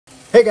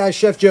Hey guys,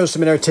 Chef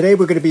Joseph here. Today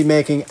we're going to be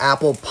making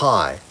apple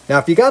pie. Now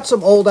if you got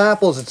some old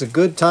apples, it's a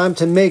good time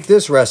to make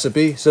this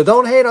recipe. So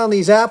don't hate on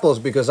these apples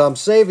because I'm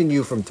saving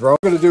you from throwing.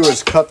 What I'm going to do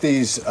is cut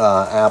these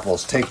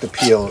apples, take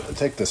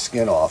the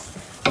skin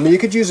off. I mean, you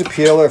could use a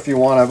peeler if you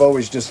want. I've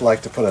always just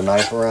liked to put a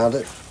knife around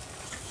it.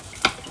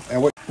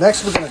 And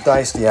next we're going to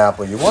dice the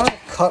apple. You want to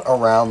cut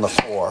around the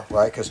core,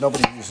 right? Because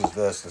nobody uses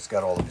this. It's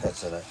got all the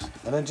pits in it.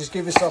 And then just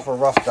give yourself a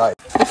rough dice.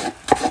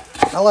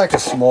 I like a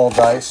small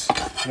dice.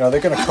 You know,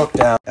 they're going to cook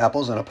down.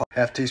 Apples in a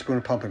half teaspoon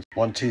of pumpkin,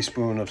 1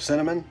 teaspoon of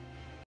cinnamon,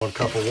 1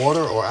 cup of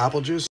water or apple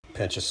juice,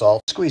 pinch of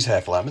salt, squeeze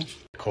half lemon,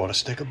 1/4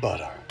 stick of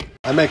butter.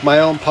 I make my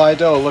own pie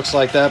dough. It looks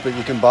like that, but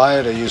you can buy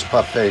it or use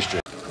puff pastry.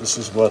 This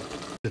is what,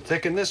 to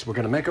thicken this, we're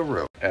going to make a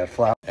roux. Add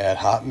flour, add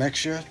hot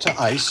mixture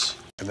to ice,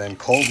 and then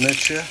cold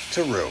mixture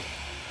to roux.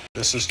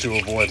 This is to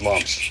avoid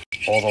lumps.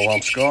 All the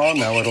lumps gone,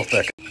 now it'll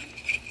thicken.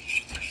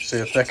 See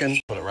it thicken?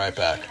 Put it right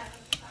back.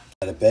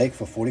 Let it bake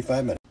for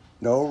 45 minutes.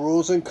 No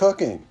rules in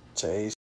cooking. Taste.